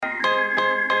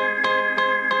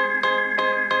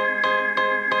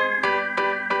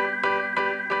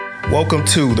Welcome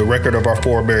to the Record of Our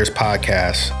Forebears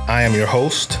podcast. I am your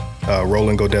host,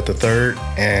 Roland Godet III,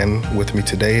 and with me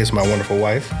today is my wonderful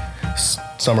wife,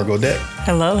 Summer Godet.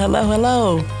 Hello, hello,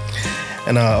 hello.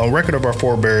 And on Record of Our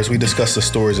Forebears, we discuss the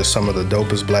stories of some of the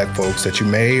dopest black folks that you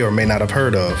may or may not have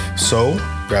heard of. So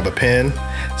grab a pen,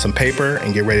 some paper,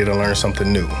 and get ready to learn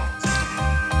something new.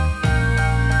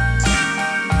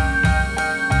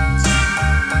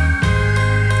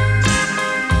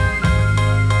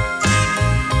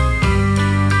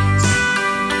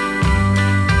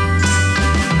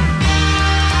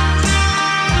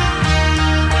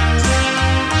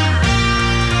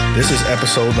 This is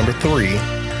episode number 3,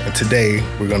 and today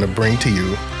we're going to bring to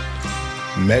you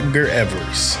Medgar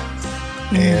Evers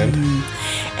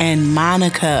and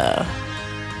Monica.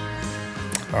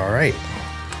 All right.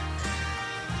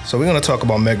 So we're going to talk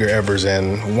about Medgar Evers,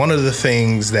 and one of the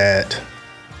things that...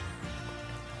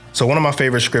 So one of my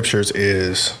favorite scriptures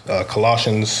is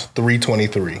Colossians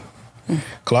 3:23.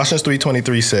 Colossians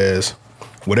 3:23 says,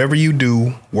 "Whatever you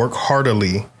do, work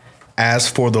heartily as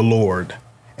for the Lord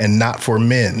and not for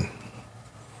men."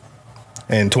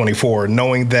 And 24,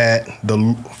 knowing that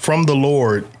from the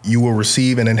Lord you will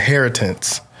receive an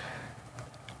inheritance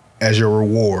as your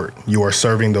reward. You are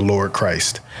serving the Lord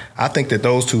Christ. I think that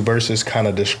those two verses kind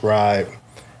of describe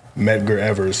Medgar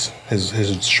Evers,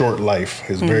 his short life,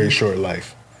 his very short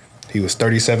life. He was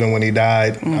 37 when he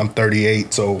died. I'm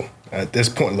 38. So at this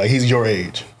point, like, he's your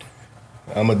age.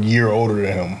 I'm a year older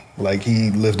than him. Like, he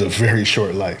lived a very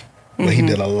short life, but he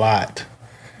did a lot.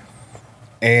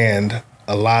 And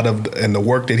the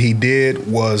work that he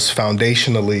did was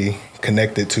foundationally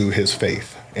connected to his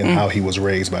faith and how he was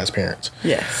raised by his parents.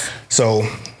 Yes. So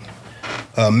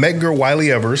Medgar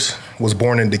Wiley Evers was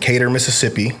born in Decatur,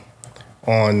 Mississippi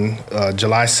on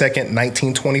July 2nd,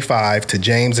 1925 to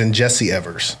James and Jessie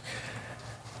Evers.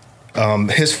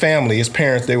 His family, his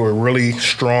parents, they were really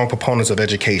strong proponents of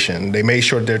education. They made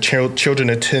sure their children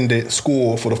attended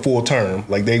school for the full term.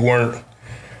 Like, they weren't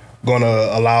going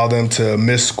to allow them to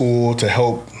miss school to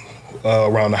help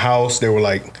around the house. They were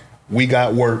like, we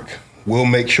got work. We'll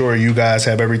make sure you guys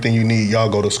have everything you need. Y'all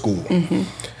go to school.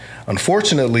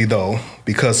 Unfortunately, though,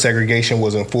 because segregation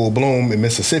was in full bloom in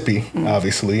Mississippi,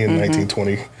 obviously, in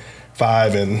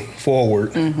 1925 and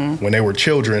forward, when they were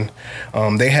children,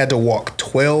 they had to walk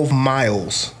 12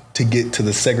 miles to get to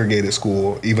the segregated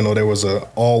school, even though there was an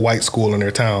all-white school in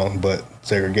their town, but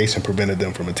segregation prevented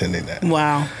them from attending that.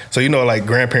 Wow. So, like,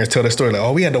 grandparents tell the story, like,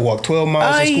 oh, we had to walk 12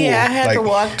 miles to school. Oh, yeah, I had to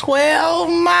walk 12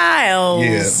 miles.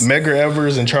 Yeah, Medgar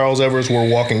Evers and Charles Evers were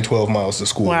walking 12 miles to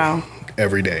school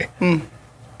every day.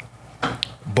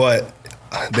 But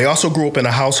they also grew up in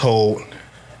a household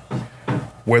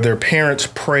where their parents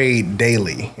prayed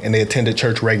daily and they attended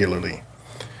church regularly.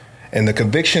 And the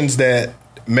convictions that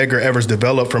Medgar Evers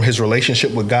developed from his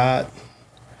relationship with God,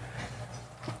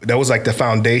 that was like the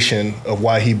foundation of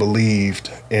why he believed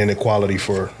in equality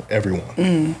for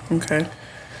everyone. Okay.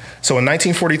 So in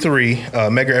 1943,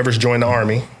 Medgar Evers joined the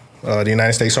Army, the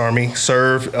United States Army,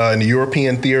 served in the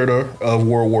European theater of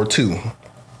World War II.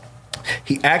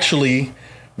 He actually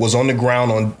was on the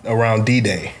ground around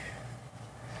D-Day.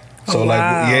 So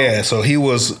so he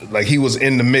was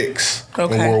in the mix in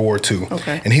World War II.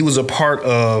 Okay. And he was a part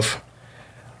of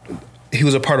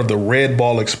the Red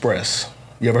Ball Express.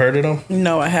 You ever heard of them?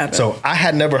 No, I haven't. So I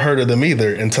had never heard of them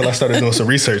either until I started doing some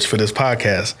research for this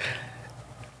podcast.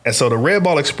 And so the Red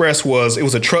Ball Express was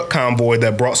a truck convoy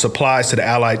that brought supplies to the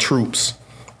Allied troops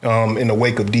in the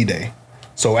wake of D-Day.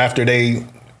 So after they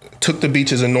took the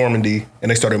beaches in Normandy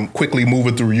and they started quickly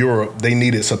moving through Europe, they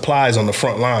needed supplies on the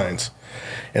front lines.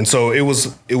 And so it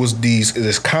was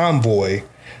this convoy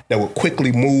that would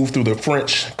quickly move through the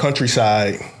French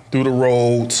countryside, through the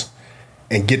roads,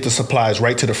 and get the supplies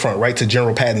right to the front, right to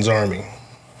General Patton's army,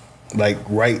 like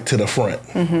right to the front.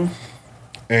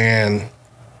 And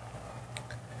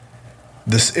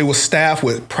it was staffed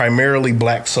with primarily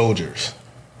black soldiers.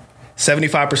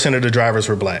 75% of the drivers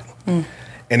were black. And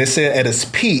it said at its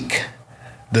peak,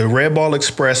 the Red Ball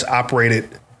Express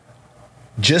operated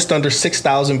just under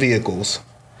 6,000 vehicles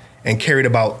and carried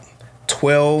about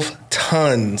 12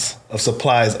 tons of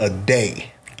supplies a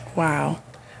day. Wow.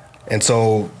 And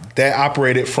so that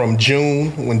operated from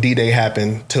June, when D-Day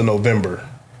happened, till November,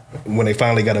 when they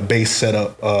finally got a base set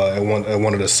up at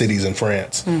one of the cities in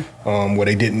France, where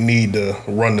they didn't need to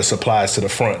run the supplies to the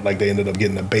front. Like, they ended up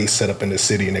getting a base set up in the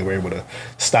city, and they were able to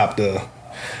stop the,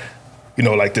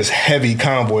 like this heavy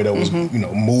convoy that was,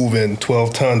 moving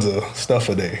 12 tons of stuff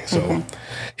a day. So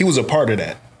he was a part of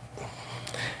that.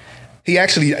 He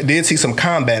actually did see some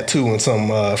combat, too, in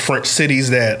some French cities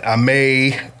that I'm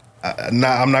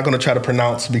not going to try to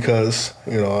pronounce because,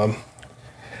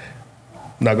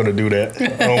 not going to do that.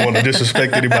 I don't want to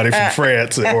disrespect anybody from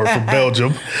France or from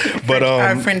Belgium. But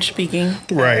our French speaking.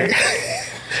 Right.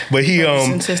 But he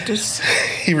and sisters.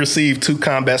 he received 2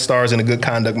 combat stars and a Good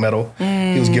Conduct Medal.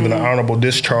 He was given an honorable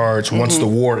discharge once the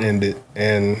war ended,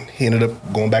 and he ended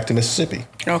up going back to Mississippi.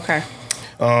 Okay.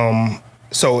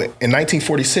 So in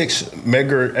 1946,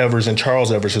 Medgar Evers and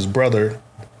Charles Evers, his brother,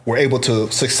 were able to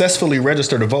successfully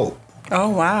register to vote. Oh,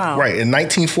 wow. Right, in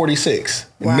 1946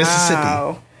 in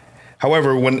Mississippi.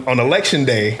 However, when on election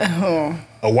day,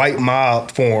 a white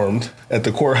mob formed at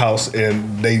the courthouse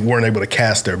and they weren't able to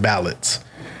cast their ballots.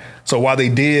 So while they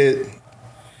did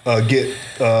get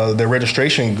their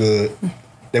registration good,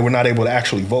 they were not able to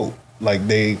actually vote. Like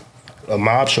a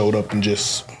mob showed up and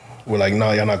just were like,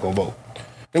 "No, y'all not gonna vote."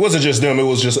 It wasn't just them; it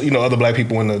was just other black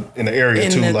people in the area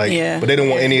too. But they didn't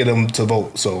want any of them to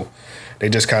vote, so they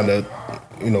just kind of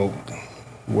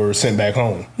were sent back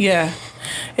home. Yeah,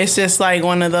 it's just like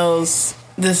one of those.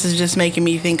 This is just making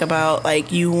me think about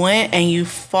like you went and you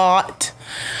fought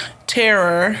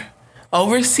terror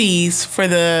overseas for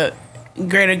the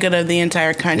greater good of the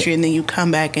entire country, and then you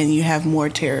come back and you have more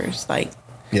terrors like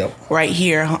right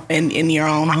here in your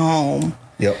own home.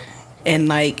 Yep. And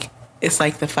like it's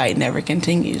like the fight never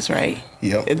continues, right?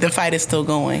 Yep. The fight is still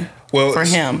going. Well, for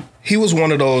him, he was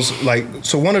one of those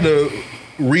so one of the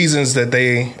reasons that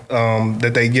they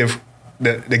give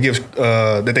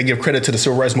credit to the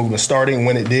civil rights movement starting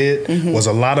when it did was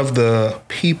a lot of the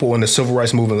people in the civil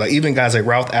rights movement, like even guys like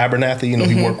Ralph Abernathy,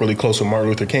 he worked really close with Martin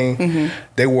Luther King.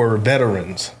 They were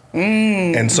veterans.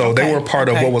 And so they were part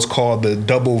of what was called the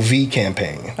Double V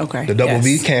campaign. Okay. The Double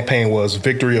V campaign was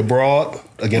victory abroad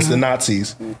against the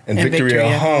Nazis and victory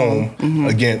at home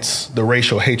against the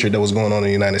racial hatred that was going on in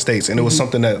the United States. And it was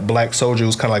something that black soldiers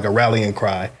was kind of like a rallying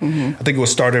cry. I think it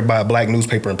was started by a black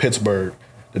newspaper in Pittsburgh,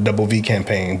 the Double V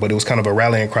campaign, but it was kind of a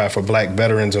rallying cry for black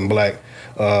veterans and black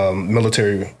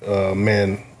military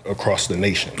men across the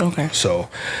nation. Okay. So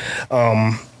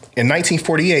in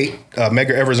 1948,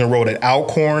 Medgar Evers enrolled at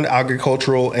Alcorn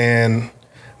Agricultural and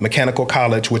Mechanical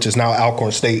College, which is now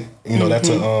Alcorn State. That's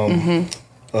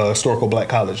a historical black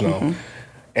college now.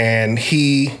 And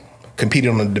he competed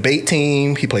on the debate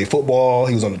team. He played football.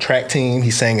 He was on the track team.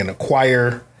 He sang in a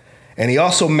choir. And he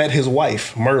also met his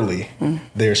wife, Merle,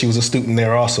 there. She was a student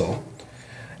there also.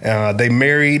 They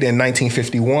married in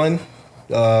 1951.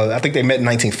 I think they met in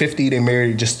 1950. They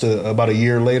married just about a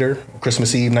year later,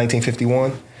 Christmas Eve,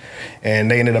 1951. And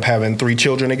they ended up having 3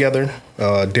 children together,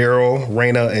 Daryl,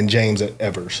 Raina, and James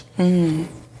Evers.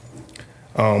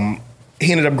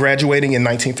 He ended up graduating in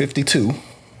 1952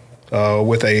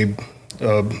 with a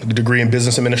degree in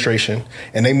business administration,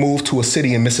 and they moved to a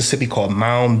city in Mississippi called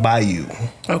Mound Bayou.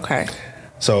 Okay.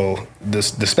 So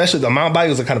the Mound Bayou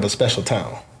is a kind of a special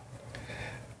town.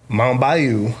 Mound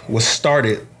Bayou was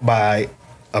started by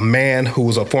a man who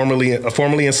was a formerly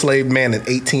enslaved man in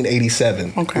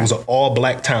 1887. Okay. It was an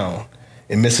all-black town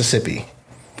in Mississippi.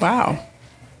 Wow.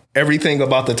 Everything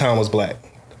about the town was black.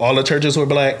 All the churches were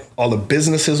black. All the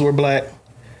businesses were black.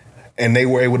 And they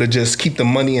were able to just keep the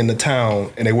money in the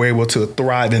town, and they were able to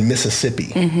thrive in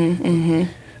Mississippi.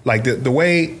 Like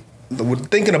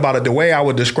thinking about it, the way I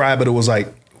would describe it,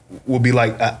 would be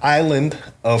like an island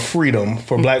of freedom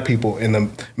for black people in the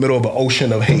middle of an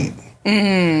ocean of hate.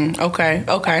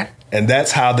 Okay. And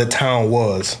that's how the town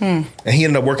was. And he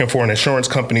ended up working for an insurance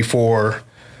company for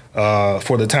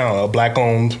the town, a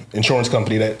black-owned insurance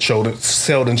company that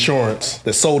sold insurance,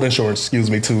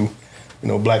 to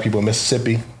black people in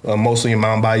Mississippi, mostly in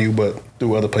Mound Bayou, but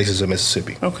through other places in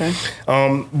Mississippi. Okay.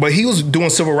 But he was doing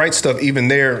civil rights stuff even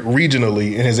there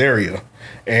regionally in his area.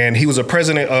 And he was a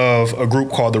president of a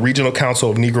group called the Regional Council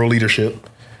of Negro Leadership.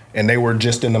 And they were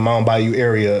just in the Mound Bayou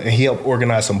area. And he helped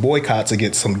organize some boycotts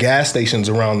against some gas stations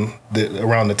around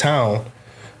the town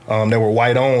that were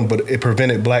white-owned, but it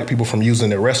prevented black people from using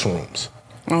their restrooms.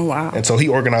 Oh, wow. And so he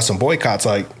organized some boycotts,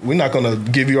 like, we're not going to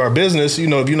give you our business, if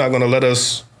you're not going to let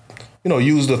us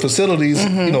use the facilities,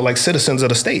 like citizens of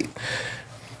the state.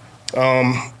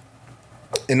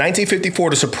 In 1954,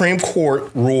 the Supreme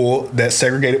Court ruled that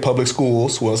segregated public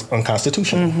schools was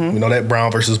unconstitutional. We know that,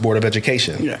 Brown versus Board of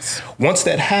Education. Yes. Once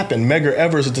that happened, Medgar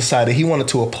Evers decided he wanted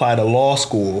to apply to law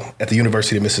school at the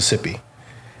University of Mississippi.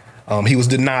 He was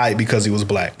denied because he was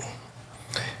black.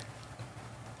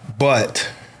 But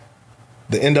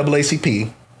the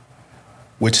NAACP,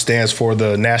 which stands for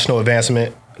the National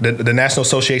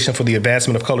Association for the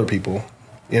Advancement of Colored People,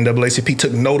 NAACP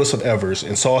took notice of Evers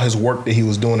and saw his work that he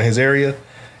was doing in his area,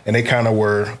 and they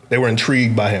were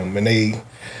intrigued by him, and they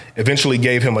eventually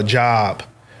gave him a job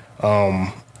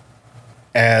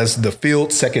as the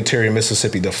field secretary of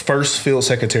Mississippi, the first field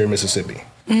secretary of Mississippi.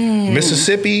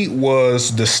 Mississippi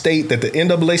was the state that the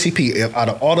NAACP, out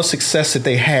of all the success that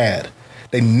they had,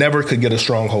 they never could get a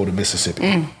stronghold of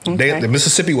Mississippi. The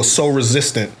Mississippi was so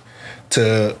resistant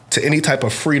to any type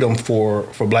of freedom for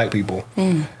black people.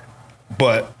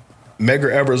 But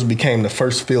Medgar Evers became the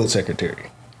first field secretary.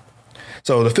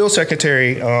 So the field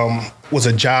secretary was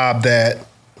a job that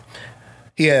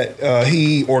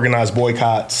he organized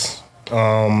boycotts.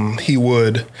 He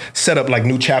would set up like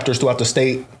new chapters throughout the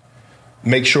state,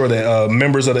 make sure that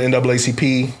members of the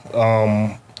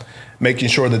NAACP, making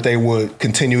sure that they would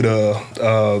continue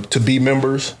to be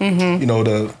members,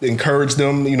 to encourage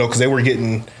them, because they were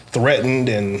getting threatened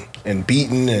and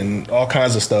beaten and all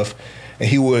kinds of stuff. And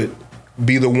he would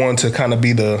be the one to kind of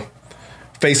be the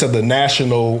face of the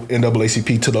national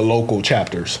NAACP to the local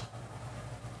chapters.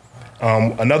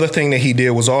 Another thing that he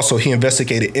did was also he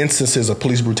investigated instances of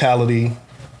police brutality,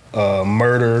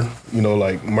 murder,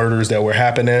 like murders that were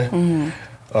happening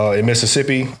in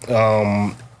Mississippi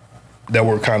that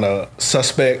were kind of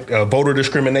suspect, voter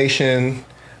discrimination,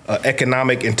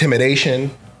 economic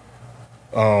intimidation,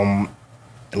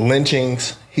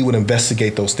 lynchings. He would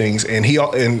investigate those things. And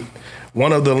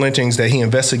one of the lynchings that he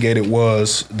investigated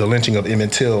was the lynching of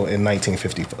Emmett Till in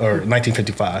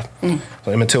 1955.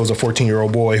 So Emmett Till was a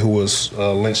 14-year-old boy who was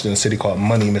lynched in a city called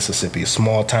Money, Mississippi, a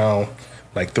small town,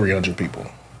 like 300 people.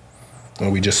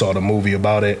 And we just saw the movie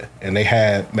about it, and they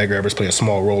had Medgar Evers play a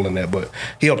small role in that. But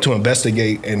he helped to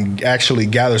investigate and actually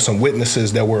gather some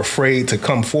witnesses that were afraid to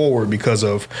come forward because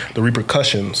of the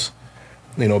repercussions,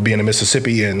 being in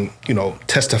Mississippi and,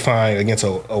 testifying against a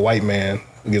white man,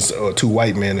 against two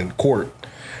white men in court.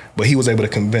 But he was able to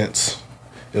convince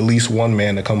at least one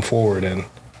man to come forward and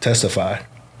testify.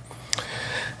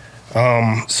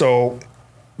 So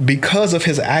because of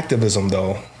his activism,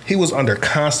 though, he was under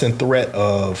constant threat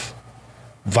of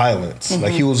violence.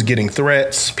 Like he was getting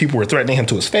threats. People were threatening him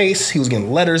to his face. He was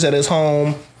getting letters at his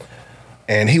home.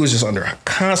 And he was just under a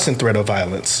constant threat of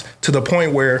violence to the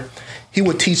point where he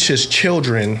would teach his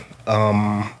children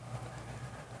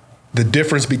the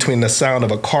difference between the sound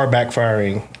of a car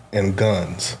backfiring and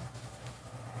guns.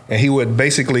 And he would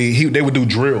basically, they would do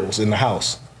drills in the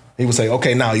house. He would say,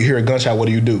 okay, now you hear a gunshot, what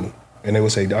do you do? And they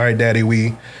would say, all right, Daddy,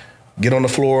 we get on the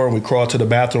floor and we crawl to the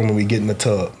bathroom and we get in the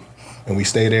tub. And we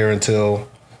stay there until,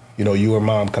 you or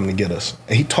Mom come to get us.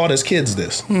 And he taught his kids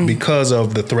this because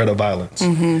of the threat of violence.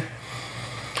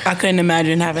 I couldn't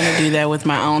imagine having to do that with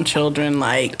my own children,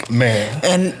 man.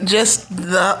 And just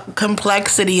the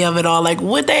complexity of it all. Like,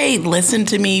 would they listen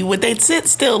to me? Would they sit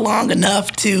still long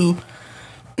enough to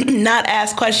not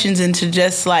ask questions and to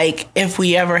just if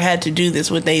we ever had to do this,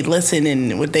 would they listen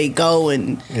and would they go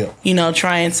and,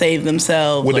 try and save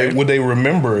themselves? Would they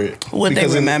remember it? Would they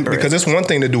remember it? Because it's one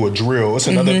thing to do a drill. It's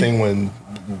another thing when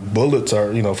bullets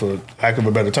are, for lack of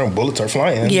a better term, bullets are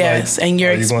flying. Yes, and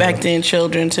you're expecting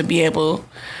children to be able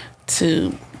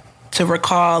to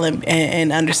recall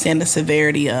and understand the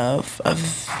severity of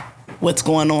what's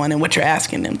going on and what you're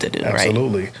asking them to do.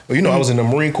 Absolutely. Right? Well, I was in the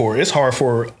Marine Corps. It's hard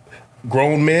for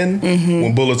grown men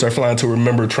when bullets are flying to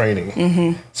remember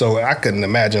training. So I couldn't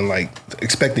imagine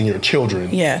expecting your children.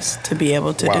 Yes, to be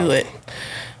able to do it.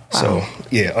 Wow. So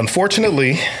yeah,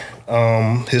 unfortunately,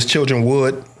 his children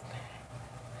would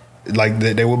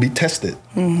they will be tested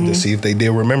to see if they did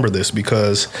remember this,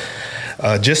 because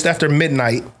just after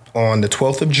midnight on the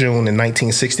 12th of June in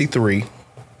 1963,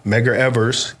 Medgar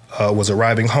Evers was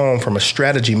arriving home from a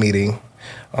strategy meeting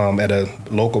at a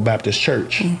local Baptist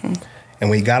church. And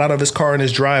when he got out of his car in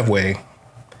his driveway,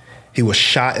 he was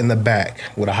shot in the back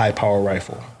with a high-power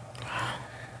rifle.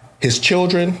 His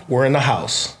children were in the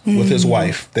house with his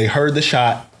wife. They heard the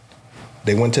shot.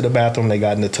 They went to the bathroom. They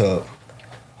got in the tub.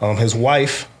 His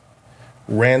wife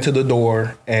ran to the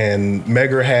door, and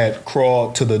Medgar had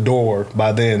crawled to the door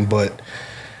by then. But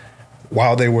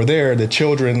while they were there, the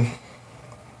children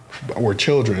were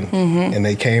children, and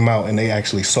they came out and they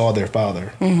actually saw their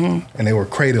father, and they were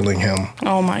cradling him.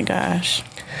 Oh my gosh.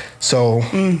 So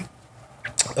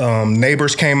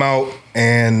neighbors came out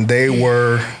and they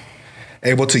were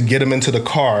able to get him into the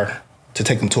car to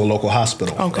take him to a local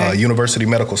hospital, University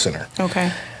Medical Center.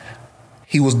 Okay.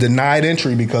 He was denied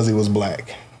entry because he was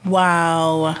black.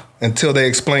 Wow. Until they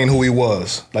explained who he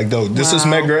was. This is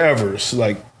Medgar Evers.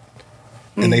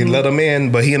 And they let him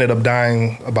in, but he ended up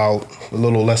dying about a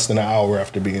little less than an hour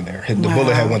after being there. The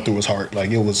bullet had went through his heart. They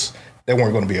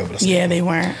weren't going to be able to save him. Yeah, they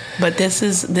weren't. But this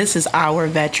is our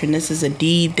veteran. This is a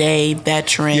D-Day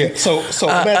veteran. Yeah. So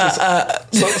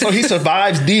he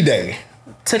survives D-Day.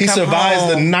 He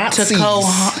survives the Nazi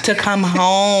to come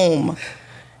home.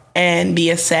 and be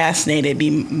assassinated,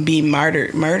 be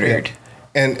murdered. Yeah.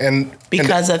 And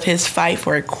because of his fight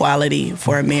for equality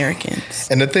for Americans.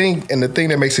 And the thing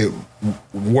that makes it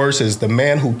worse is the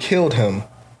man who killed him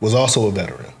was also a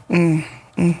veteran.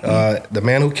 The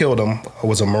man who killed him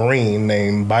was a Marine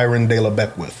named Byron De La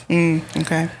Beckwith.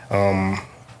 Okay.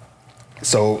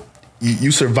 So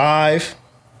you survive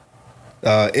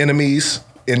enemies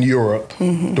in Europe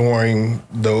during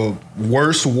the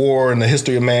worst war in the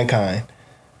history of mankind.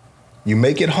 You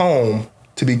make it home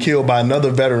to be killed by another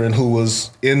veteran who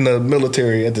was in the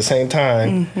military at the same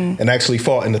time and actually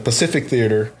fought in the Pacific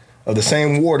theater of the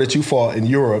same war that you fought in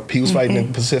Europe. He was fighting in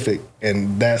the Pacific,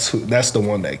 and that's the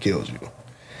one that kills you.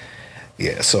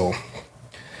 Yeah, so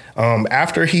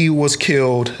after he was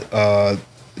killed,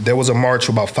 there was a march.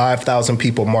 About 5,000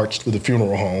 people marched to the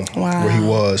funeral home where he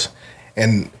was.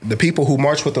 And the people who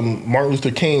marched with him, Martin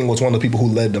Luther King was one of the people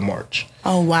who led the march.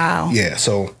 Oh, wow. Yeah,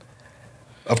 so...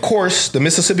 Of course, the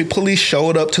Mississippi police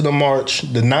showed up to the march,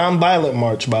 the nonviolent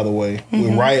march, by the way,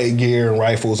 with riot gear and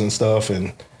rifles and stuff,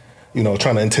 and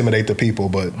trying to intimidate the people.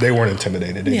 But they weren't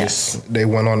intimidated. They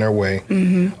went on their way,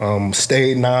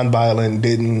 stayed nonviolent,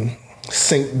 didn't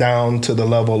sink down to the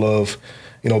level of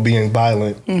being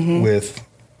violent with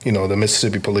the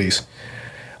Mississippi police.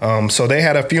 So they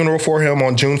had a funeral for him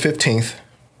on June 15th,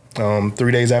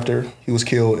 3 days after he was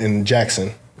killed in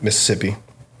Jackson, Mississippi.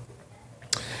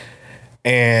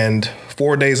 And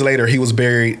 4 days later, he was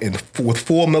buried with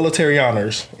full military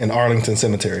honors in Arlington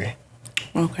Cemetery.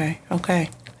 Okay.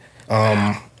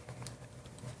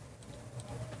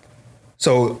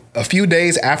 So a few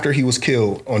days after he was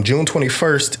killed, on June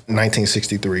 21st,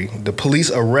 1963, the police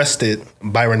arrested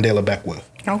Byron De La Beckwith.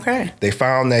 Okay. They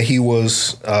found that he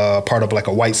was part of like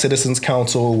a white citizens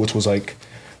council, which was like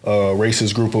a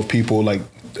racist group of people. Like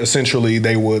essentially,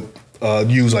 they would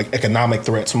use like economic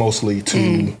threats mostly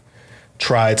to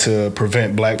try to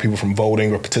prevent black people from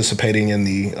voting or participating in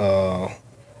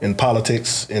in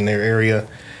politics in their area.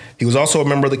 He was also a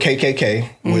member of the KKK,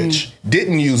 which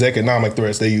didn't use economic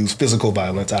threats. They used physical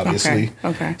violence, obviously.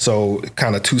 Okay. So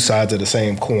kind of two sides of the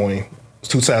same coin,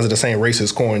 two sides of the same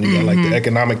racist coin. You got like the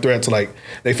economic threats, like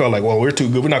they felt like, well, we're too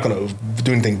good. We're not going to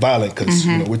do anything violent because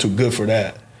we're too good for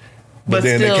that. But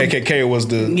then still, the KKK was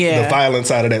the violent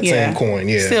side of that same coin.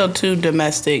 Yeah, still two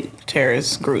domestic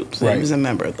terrorist groups. Right. He was a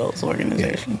member of those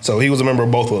organizations. Yeah. So he was a member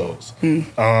of both of those.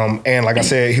 And like I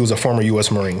said, he was a former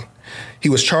U.S. Marine. He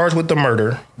was charged with the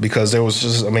murder because there was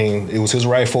just, it was his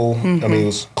rifle. It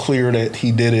was clear that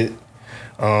he did it.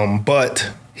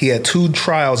 But he had two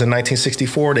trials in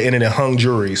 1964 that ended in hung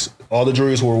juries. All the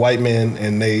juries were white men,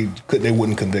 and they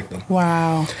wouldn't convict him.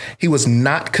 Wow. He was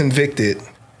not convicted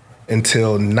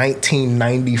until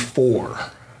 1994.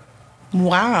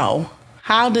 Wow.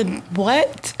 How did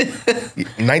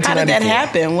that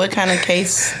happen? What kind of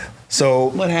case?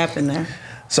 What happened there?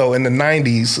 So in the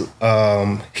 90s,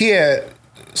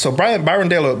 Byron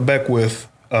De La Beckwith,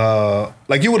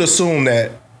 like you would assume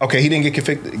that, okay, he didn't get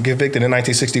convicted in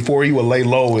 1964. He would lay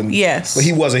low, but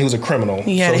he wasn't. He was a criminal.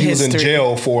 He was in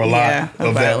jail for a lot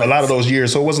of those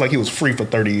years. So it wasn't like he was free for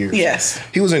 30 years. Yes,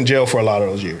 he was in jail for a lot of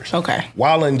those years. Okay.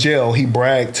 While in jail, he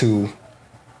bragged to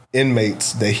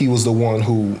inmates that he was the one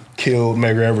who killed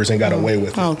Medgar Evers and got away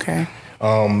with it. Okay.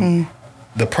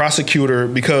 The prosecutor,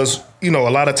 because a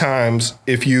lot of times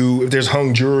if there's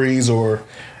hung juries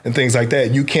and things like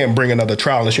that, you can't bring another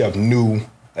trial unless you have new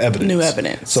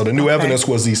evidence. So the new evidence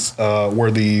was these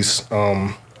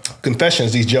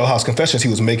confessions, these jailhouse confessions he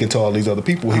was making to all these other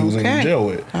people he was in jail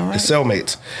with, his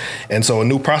cellmates. And so a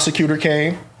new prosecutor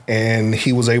came and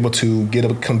he was able to get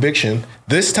a conviction.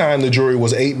 This time the jury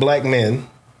was 8 black men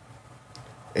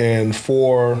and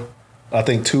 4, I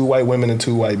think 2 white women and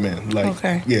 2 white men.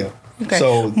 Yeah. Okay.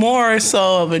 So more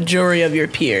so of a jury of your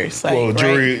peers. See,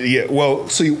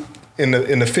 in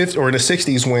the 50s or in the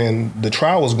 60s when the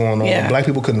trial was going on, black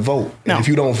people couldn't vote. And if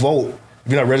you don't vote,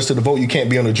 if you're not registered to vote, you can't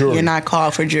be on the jury. You're not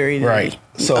called for jury duty. Right.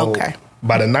 So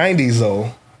by the 90s,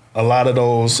 though, a lot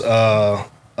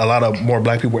of more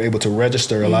black people were able to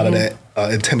register. A lot of that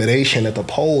intimidation at the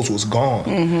polls was gone.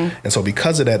 And so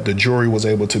because of that, the jury was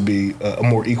able to be, a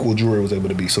more equal jury was able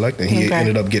to be selected. He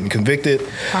ended up getting convicted.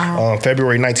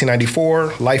 February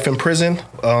 1994, life in prison.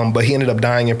 But he ended up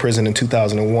dying in prison in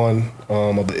 2001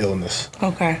 of the illness.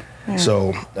 Okay. Yeah.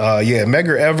 So,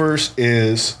 Medgar Evers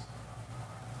is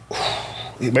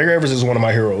one of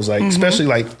my heroes. Like, especially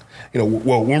like,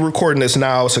 when we're recording this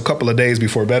now, it's a couple of days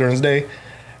before Veterans Day.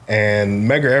 And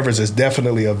Medgar Evers is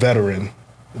definitely a veteran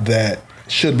that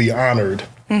should be honored,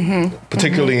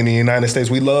 particularly in the United States.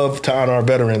 We love to honor our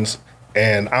veterans,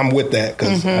 and I'm with that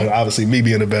because obviously me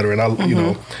being a veteran,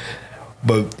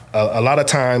 But a lot of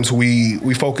times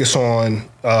we focus on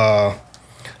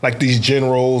like these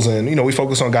generals, and we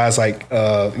focus on guys like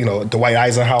Dwight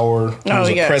Eisenhower, who's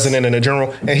a president and a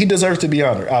general, and he deserves to be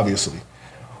honored, obviously.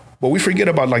 But we forget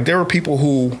about, like, there were people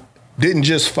who didn't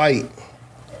just fight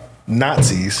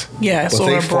Nazis, but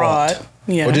they fought abroad,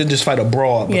 or didn't just fight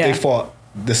abroad, but they fought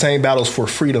the same battles for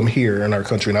freedom here in our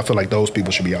country, and I feel like those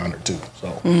people should be honored too.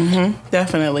 So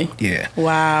definitely, yeah,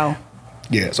 wow.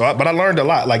 Yeah, but I learned a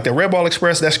lot. Like the Red Ball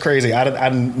Express, that's crazy. I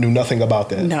knew nothing about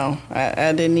that. No,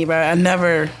 I didn't even. I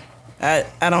never. I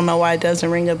don't know why it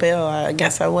doesn't ring a bell. I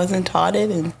guess I wasn't taught it.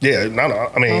 And yeah, no.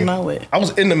 I mean, I don't know it. I was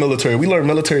in the military. We learned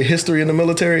military history in the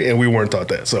military, and we weren't taught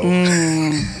that. So,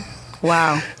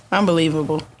 wow,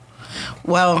 unbelievable.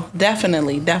 Well,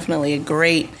 definitely a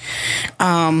great,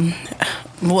 person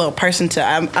to.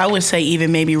 I would say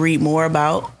even maybe read more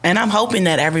about. And I'm hoping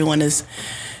that everyone is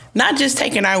not just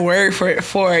taking our word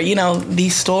for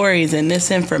these stories and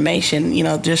this information,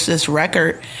 just this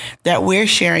record that we're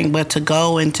sharing, but to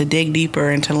go and to dig deeper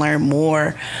and to learn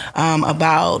more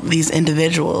about these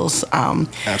individuals.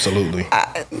 Absolutely.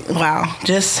 Wow,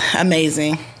 just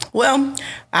amazing. Well,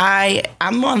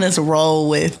 I'm on this roll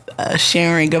with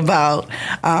sharing about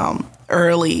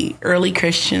early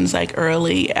Christians, like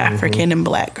early African and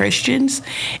Black Christians,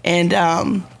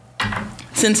 and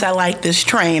since I like this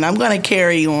train, I'm going to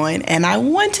carry on. And I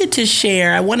want to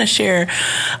share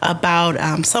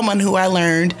about someone who I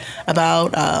learned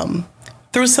about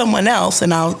through someone else,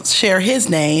 and I'll share his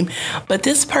name. But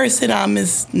this person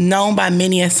is known by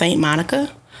many as Saint Monica.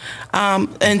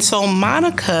 And so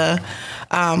Monica,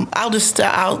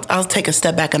 I'll take a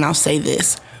step back and I'll say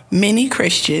this. Many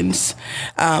Christians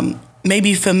may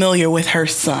be familiar with her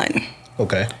son.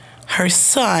 Okay. Her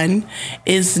son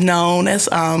is known as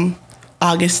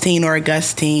Augustine or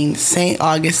Augustine, St.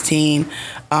 Augustine.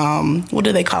 What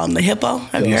do they call him? The Hippo?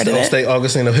 Have you heard of that? St.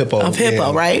 Augustine of Hippo. Of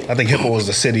Hippo, right? I think Hippo was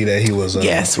the city that he was.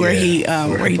 Yes, where he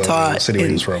taught. The city where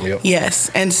he was from. Yep. Yes,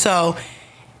 and so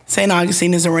St.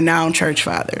 Augustine is a renowned church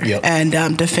father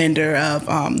and defender of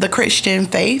the Christian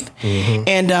faith,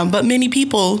 and but many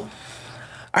people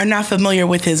are not familiar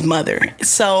with his mother.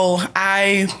 So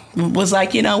I was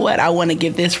like, you know what? I want to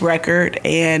give this record,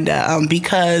 and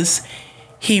because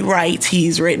he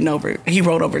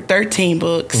wrote over 13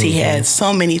 books. He had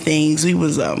so many things. He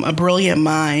was a brilliant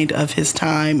mind of his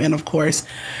time, and of course,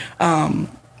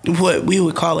 what we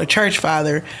would call a church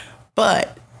father.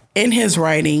 But in his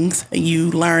writings,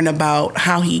 you learn about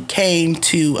how he came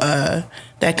to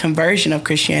that conversion of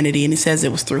Christianity, and he says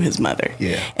it was through his mother.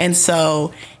 Yeah. And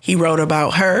so he wrote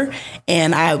about her,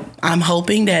 and I'm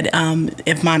hoping that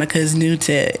if Monica is new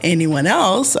to anyone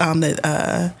else,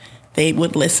 that they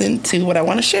would listen to what I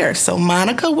want to share. So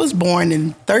Monica was born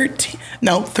in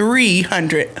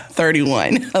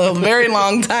 331, a very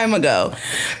long time ago.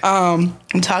 I'm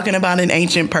talking about an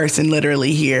ancient person,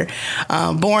 literally here,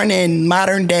 born in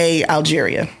modern day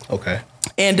Algeria. Okay.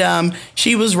 And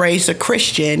she was raised a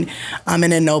Christian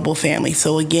in a noble family.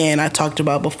 So again, I talked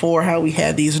about before how we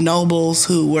had these nobles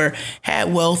who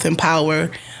had wealth and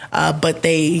power, but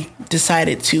they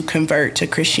decided to convert to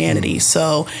Christianity.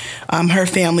 So her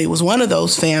family was one of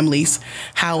those families.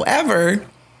 However,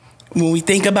 when we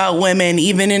think about women,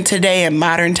 even in today in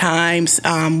modern times,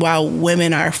 while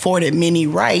women are afforded many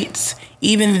rights,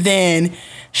 even then,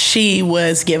 she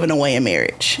was given away in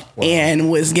marriage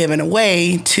and was given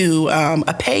away to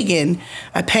a pagan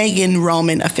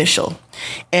Roman official.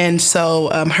 And so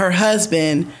her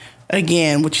husband,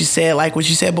 again, what you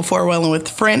said before, Welling with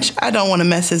French, I don't want to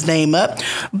mess his name up,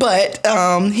 but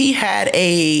he had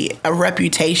a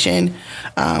reputation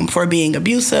for being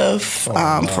abusive,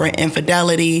 for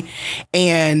infidelity,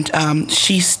 and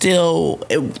she still,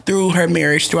 throughout her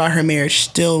marriage,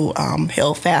 still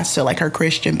held fast to like her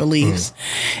Christian beliefs,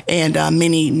 and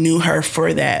many knew her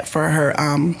for that, for her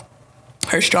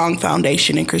strong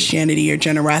foundation in Christianity or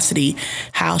generosity,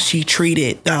 how she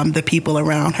treated the people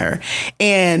around her.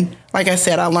 And like I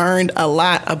said, I learned a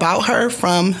lot about her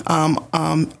from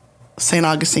St.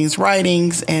 Augustine's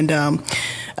writings, and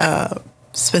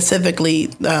specifically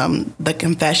the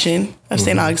Confession of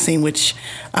St. Augustine, which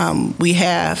we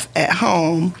have at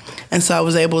home. And so I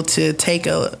was able to take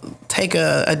a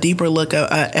deeper look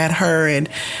at her and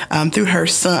through her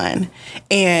son.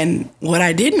 And what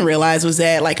I didn't realize was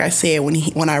that, like I said,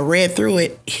 when I read through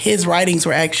it, his writings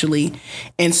were actually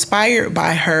inspired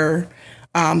by her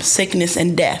sickness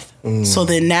and death. So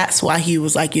then that's why he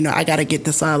was like, I got to get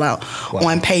this all out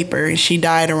on paper. And she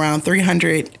died around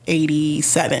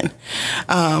 387.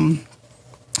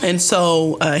 And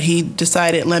so he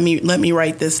decided, let me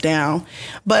write this down.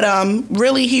 But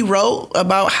really, he wrote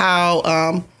about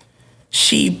how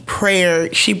she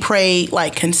prayed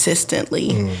like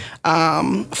consistently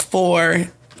for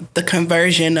the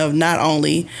conversion of not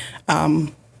only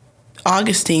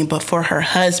Augustine, but for her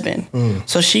husband.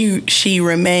 So she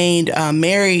remained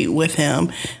married with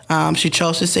him. She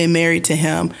chose to stay married to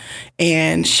him,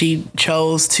 and she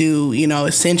chose to,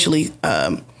 essentially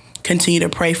continue to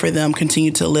pray for them,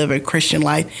 continue to live a Christian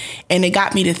life. And it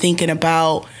got me to thinking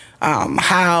about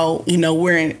how,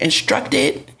 we're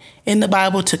instructed in the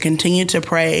Bible to continue to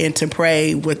pray and to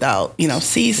pray without,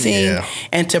 ceasing,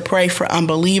 and to pray for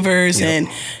unbelievers, and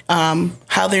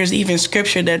how there's even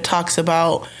scripture that talks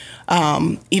about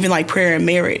even like prayer in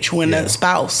marriage when a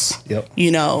spouse,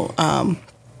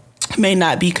 may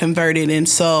not be converted. And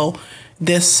so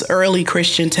this early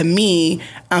Christian, to me,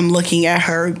 I'm looking at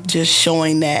her just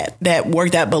showing that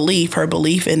work, that belief, her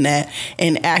belief in that,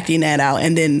 and acting that out,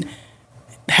 and then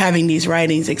having these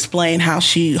writings explain how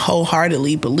she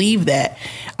wholeheartedly believed that,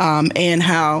 and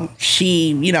how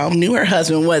she, knew her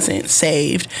husband wasn't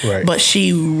saved, but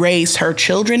she raised her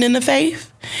children in the faith.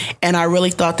 And I really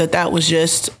thought that was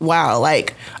just, wow,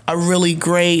 like a really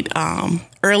great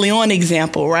early on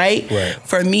example, right?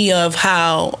 For me, of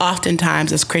how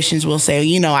oftentimes as Christians we'll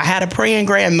say, I had a praying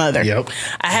grandmother.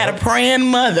 I had a praying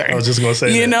mother. I was just going to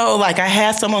say like I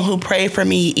had someone who prayed for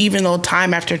me, even though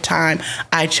time after time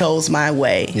I chose my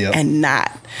way and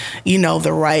not,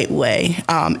 the right way.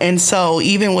 And so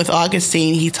even with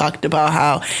Augustine, he talked about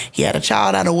how he had a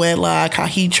child out of wedlock, how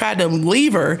he tried to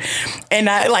leave her. And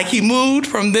he moved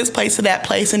from this place to that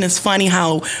place. And it's funny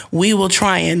how we will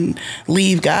try and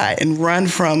leave God and run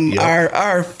from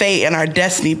our fate and our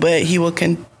destiny, but he will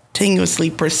continuously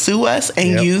pursue us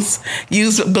and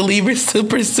use believers to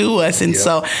pursue us. And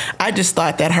so I just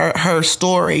thought that her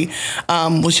story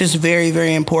was just very,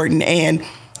 very important. And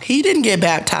he didn't get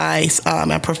baptized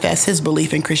and profess his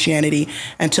belief in Christianity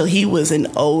until he was an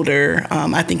older,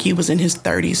 I think he was in his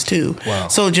 30s too. Wow.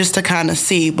 So just to kind of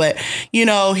see, but,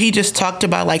 he just talked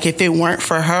about if it weren't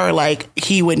for her,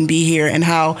 he wouldn't be here, and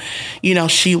how,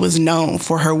 she was known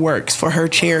for her works, for her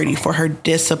charity, for her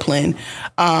discipline.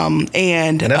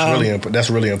 And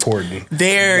that's really important.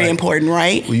 Very important,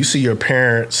 right? When you see your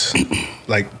parents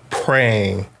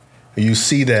praying, you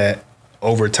see that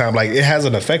over time, it has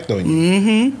an effect on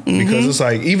you, because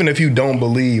it's even if you don't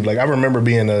believe, I remember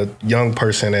being a young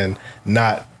person and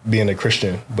not being a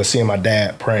Christian, but seeing my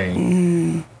dad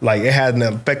praying, it had an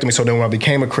effect on me. So then when I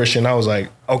became a Christian, I was like,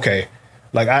 okay,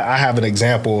 I have an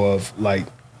example of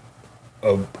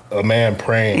a man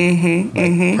praying,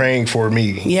 praying for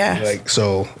me. That's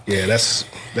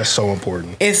so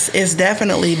important. It's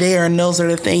definitely there. And those are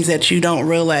the things that you don't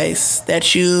realize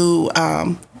that you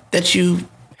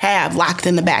have locked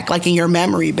in the back, in your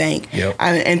memory bank.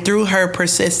 And through her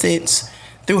persistence,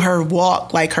 through her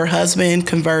walk, her husband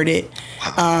converted,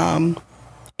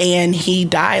 and he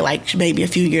died maybe a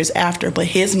few years after, but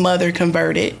his mother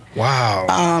converted.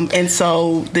 Wow. And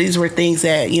so these were things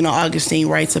that, Augustine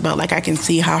writes about. I can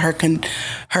see how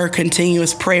her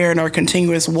continuous prayer and her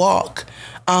continuous walk,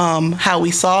 how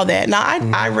we saw that. Now,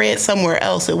 I read somewhere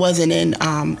else, it wasn't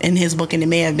in his book, and it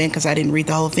may have been because I didn't read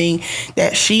the whole thing,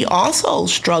 that she also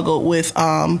struggled with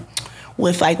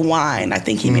wine. I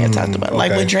think he may have talked about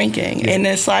with drinking. And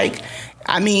it's I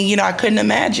couldn't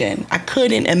imagine.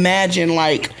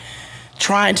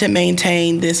 Trying to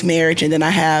maintain this marriage, and then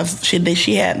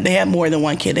they had more than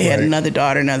one kid. They had another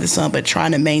daughter, another son, but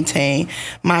trying to maintain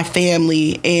my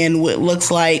family and what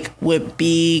looks would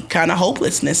be kind of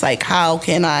hopelessness. How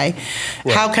can I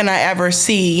ever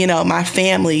see, my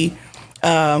family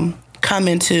come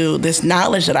into this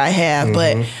knowledge that I have?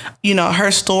 But, her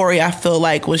story, I feel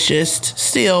was just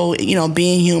still,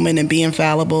 being human and being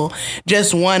fallible,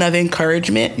 just one of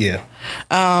encouragement.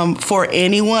 For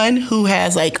anyone who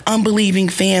has unbelieving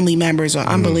family members or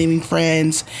unbelieving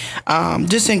friends,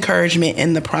 just encouragement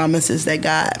in the promises that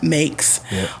God makes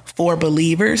for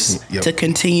believers to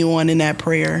continue on in that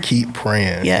prayer. Keep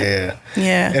praying.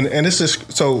 And this is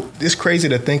it's crazy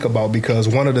to think about, because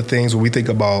one of the things when we think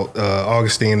about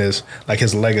Augustine is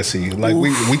his legacy.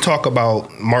 We talk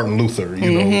about Martin Luther.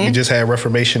 We just had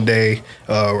Reformation Day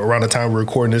around the time we're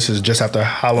recording. This is just after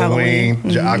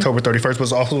Halloween. October 31st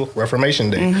was also Reformation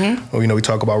Day. We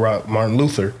talk about Martin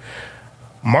Luther.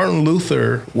 Martin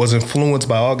Luther was influenced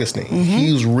by Augustine.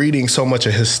 He was reading so much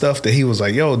of his stuff that he was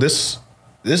like, yo, this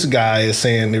guy is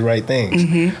saying the right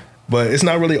things. But it's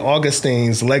not really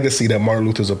Augustine's legacy that Martin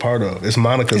Luther's a part of. It's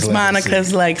Monica's legacy.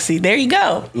 Monica's legacy. There you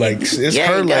go. It's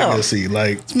her legacy.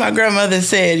 My grandmother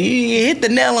said, you hit the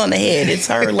nail on the head. It's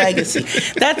her legacy.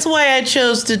 That's why I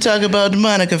chose to talk about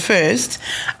Monica first.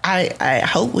 I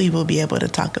hope we will be able to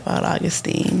talk about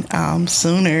Augustine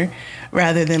sooner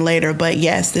rather than later. But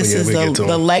yes, this is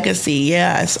the legacy,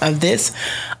 yes, of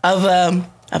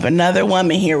another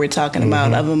woman here we're talking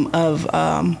about,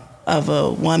 of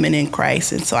a woman in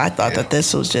Christ. And so I thought that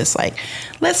this was just like,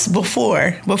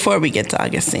 before we get to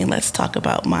Augustine, let's talk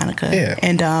about Monica. Yeah.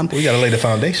 And we got to lay the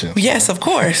foundation. Yes, of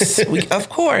course. Of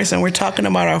course. And we're talking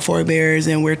about our forebears,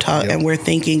 and we're and we're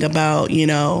thinking about,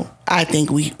 I think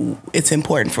it's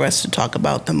important for us to talk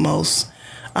about the most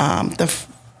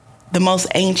the most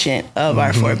ancient of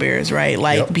our forebears, right?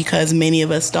 Like, because many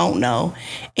of us don't know.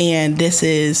 And this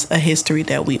is a history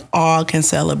that we all can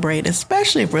celebrate,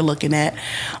 especially if we're looking at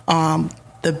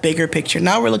the bigger picture.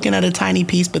 Now we're looking at a tiny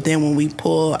piece, but then when we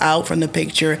pull out from the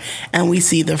picture and we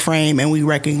see the frame and we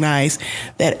recognize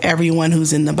that everyone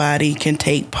who's in the body can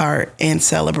take part and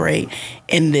celebrate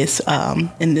in this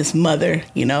mother,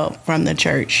 from the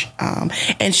church.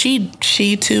 And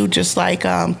she too, just like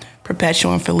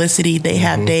Perpetua and Felicity, they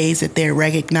have days that they're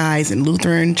recognized in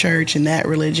Lutheran church and that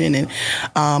religion, and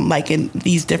like in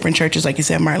these different churches, like you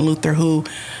said, Martin Luther, who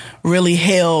really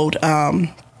held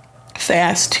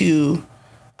fast to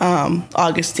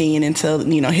Augustine until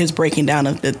his breaking down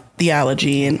of the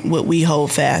theology and what we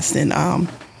hold fast in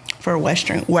for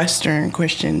Western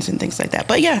Christians and things like that.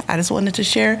 But yeah, I just wanted to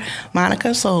share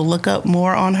Monica, so look up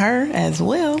more on her as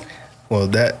well. Well,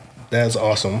 that's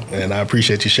awesome, and I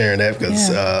appreciate you sharing that, because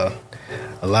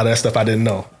a lot of that stuff I didn't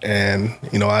know, and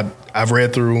I've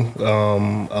read through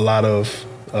a lot of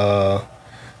the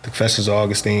Confessions of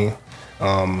Augustine,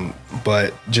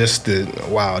 but just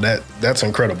that's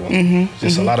incredible.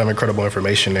 Just a lot of incredible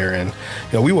information there, and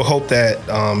we will hope that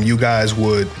you guys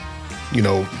would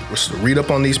read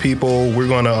up on these people. We're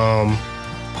going to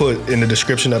put in the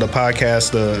description of the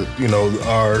podcast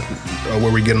our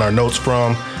where we're getting our notes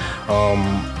from.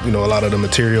 A lot of the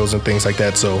materials and things like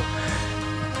that. So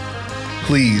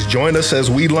please join us as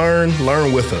we learn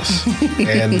with us.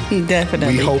 And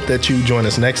definitely. We hope that you join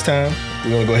us next time.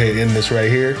 We're going to go ahead and end this right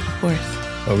here. Of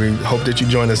course. We hope that you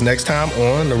join us next time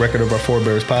on the Record of Our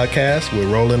Forebears podcast.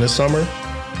 We're rolling this summer.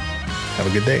 Have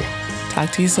a good day.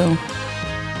 Talk to you soon.